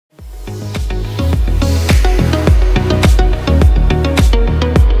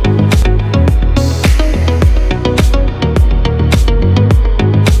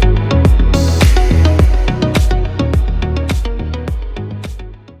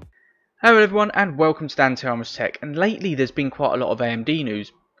Hello everyone and welcome to Dan Thelma's Tech, and lately there's been quite a lot of AMD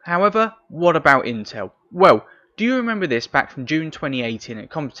news. However, what about Intel? Well, do you remember this back from June 2018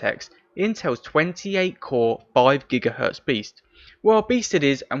 at Computex? Intel's 28 core 5 GHz beast. Well, beast it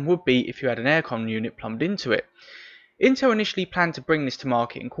is and would be if you had an aircon unit plumbed into it. Intel initially planned to bring this to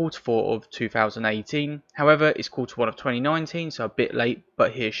market in Q4 of 2018, however it's Q1 of 2019, so a bit late,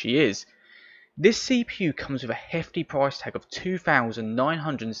 but here she is. This CPU comes with a hefty price tag of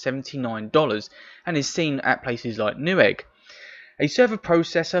 $2,979 and is seen at places like Newegg, a server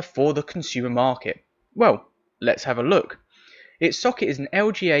processor for the consumer market. Well, let's have a look. Its socket is an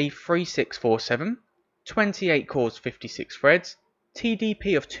LGA 3647, 28 cores 56 threads,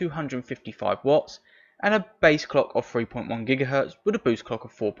 TDP of 255 watts, and a base clock of 3.1 GHz with a boost clock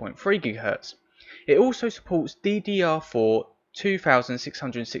of 4.3 GHz. It also supports DDR4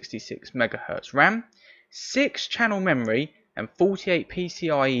 2666 MHz RAM, 6 channel memory and 48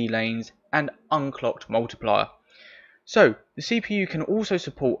 PCIe lanes and unclocked multiplier. So the CPU can also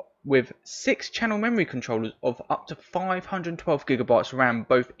support with 6 channel memory controllers of up to 512 GB RAM,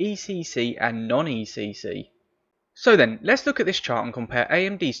 both ECC and non-ECC. So then, let's look at this chart and compare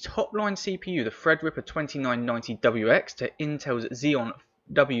AMD's top line CPU, the Threadripper 2990WX, to Intel's Xeon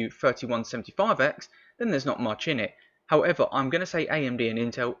W3175x, then there's not much in it. However, I'm going to say AMD and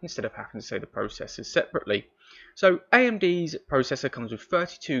Intel instead of having to say the processors separately. So AMD's processor comes with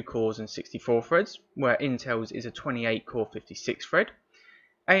 32 cores and 64 threads, where Intel's is a 28 core 56 thread.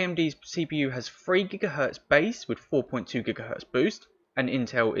 AMD's CPU has 3 GHz base with 4.2 GHz boost, and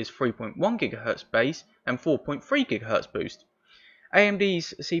Intel is 3.1 GHz base and 4.3 GHz boost.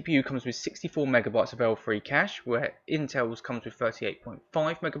 AMD's CPU comes with 64 MB of L3 cache, where Intel's comes with 38.5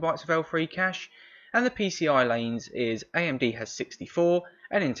 MB of L3 cache, and the PCI lanes is AMD has 64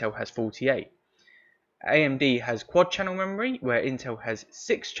 and Intel has 48. AMD has quad channel memory, where Intel has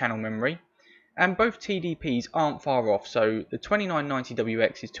 6 channel memory, and both TDPs aren't far off, so the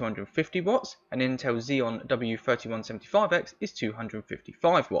 2990WX is 250 watts and Intel's Xeon W3175x is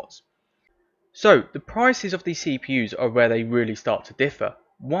 255 watts. So the prices of these CPUs are where they really start to differ.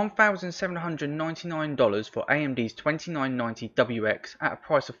 $1,799 for AMD's 2990WX at a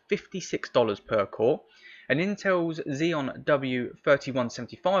price of $56 per core, and Intel's Xeon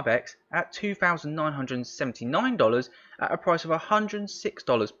W3175X at $2,979 at a price of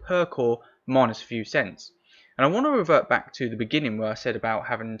 $106 per core minus a few cents. And I want to revert back to the beginning where I said about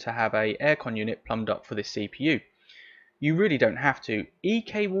having to have a aircon unit plumbed up for this CPU. You really don't have to.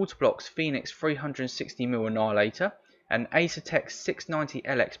 EK Waterblock's Phoenix 360mm annihilator and Asus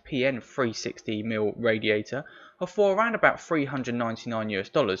 690LX PN 360mm radiator are for around about $399 US,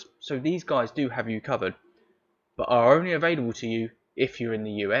 so these guys do have you covered, but are only available to you if you're in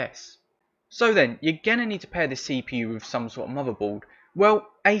the US. So then, you're gonna need to pair this CPU with some sort of motherboard. Well,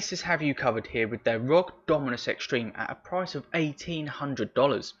 Asus have you covered here with their ROG Dominus Extreme at a price of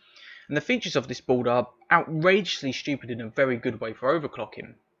 $1,800. And the features of this board are outrageously stupid in a very good way for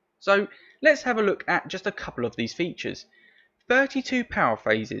overclocking. So let's have a look at just a couple of these features. 32 power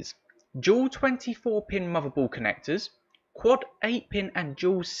phases, dual 24-pin motherboard connectors, quad 8-pin and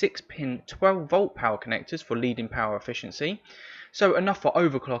dual 6-pin 12-volt power connectors for leading power efficiency. So enough for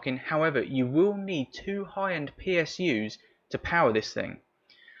overclocking, however you will need 2 high-end PSUs to power this thing.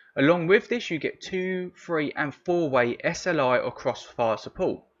 Along with this you get 2, 3 and 4-way SLI or crossfire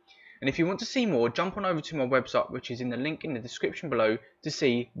support. And if you want to see more, jump on over to my website, which is in the link in the description below to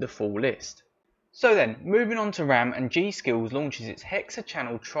see the full list. So then, moving on to RAM, and G.Skillz launches its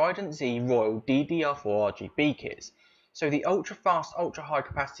hexa-channel Trident Z Royal DDR4 RGB kits. So the ultra-fast, ultra-high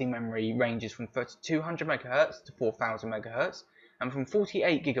capacity memory ranges from 3200 MHz to 4000 MHz, and from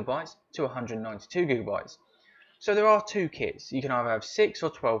 48 GB to 192 GB. So there are 2 kits. You can either have 6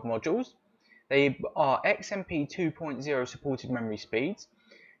 or 12 modules. They are XMP 2.0 supported memory speeds.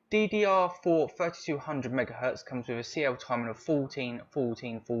 DDR4 3200 MHz comes with a CL timing of 14,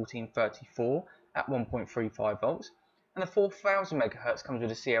 14, 14, 34 at 1.35 volts, and the 4000 MHz comes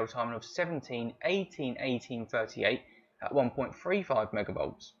with a CL timing of 17, 18, 18, 38 at 1.35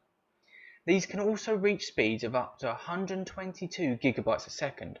 megavolts. These can also reach speeds of up to 122 gigabytes a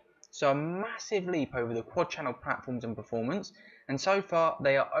second, so a massive leap over the quad channel platforms and performance, and so far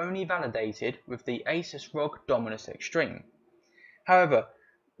they are only validated with the Asus ROG Dominus Extreme. However,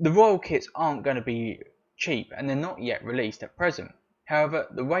 the Royal kits aren't going to be cheap and they're not yet released at present. However,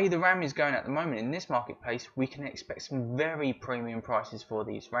 the way the RAM is going at the moment in this marketplace, we can expect some very premium prices for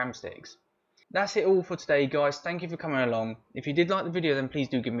these RAM sticks. That's it all for today guys, thank you for coming along. If you did like the video then please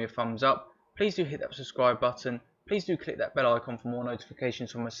do give me a thumbs up, please do hit that subscribe button, please do click that bell icon for more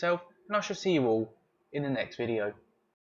notifications from myself, and I shall see you all in the next video.